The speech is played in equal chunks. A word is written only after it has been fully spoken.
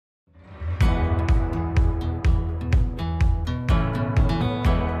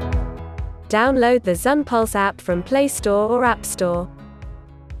Download the zunpulse app from Play Store or App Store.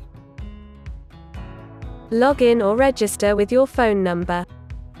 Log in or register with your phone number.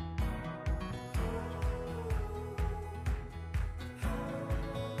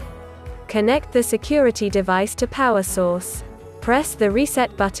 Connect the security device to power source. Press the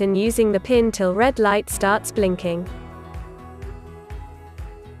reset button using the pin till red light starts blinking.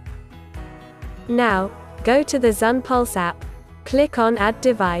 Now, go to the zunpulse app. Click on Add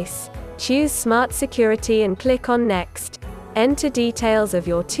Device. Choose Smart Security and click on Next. Enter details of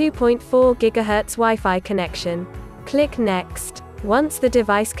your 2.4 GHz Wi-Fi connection. Click Next. Once the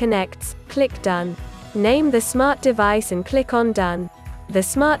device connects, click Done. Name the smart device and click on Done. The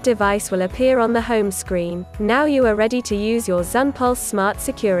smart device will appear on the home screen. Now you are ready to use your zunpulse Smart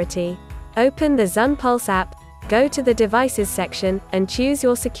Security. Open the zunpulse app, go to the Devices section, and choose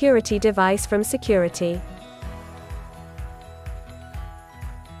your security device from Security.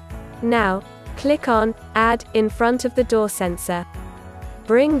 Now, click on Add in front of the door sensor.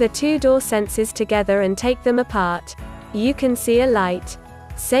 Bring the two door sensors together and take them apart. You can see a light.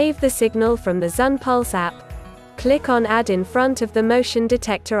 Save the signal from the zunpulse app. Click on Add in front of the motion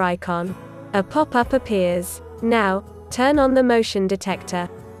detector icon. A pop-up appears. Now, turn on the motion detector.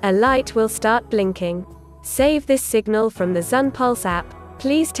 A light will start blinking. Save this signal from the zunpulse app.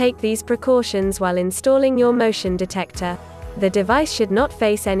 Please take these precautions while installing your motion detector. The device should not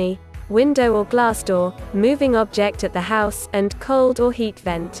face any window or glass door, moving object at the house, and cold or heat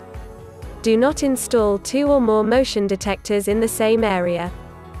vent. Do not install two or more motion detectors in the same area.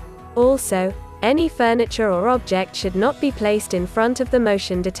 Also, any furniture or object should not be placed in front of the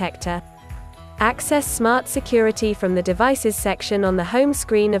motion detector. Access Smart Security from the Devices section on the home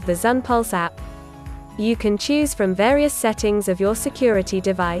screen of the zunpulse app. You can choose from various settings of your security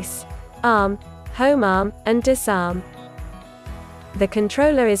device: arm, home arm, and disarm. The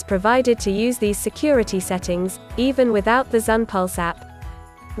controller is provided to use these security settings, even without the zunpulse app.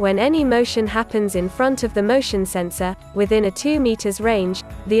 When any motion happens in front of the motion sensor, within a 2 meters range,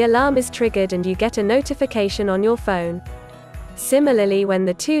 the alarm is triggered and you get a notification on your phone. Similarly, when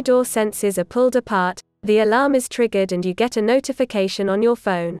the two door sensors are pulled apart, the alarm is triggered and you get a notification on your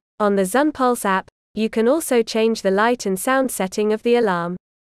phone. On the zunpulse app, you can also change the light and sound setting of the alarm.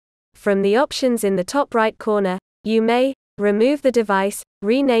 From the options in the top right corner, you may remove the device,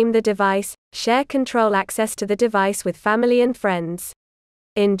 rename the device, share control access to the device with family and friends.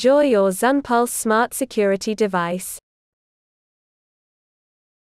 Enjoy your zunpulse Smart Security device.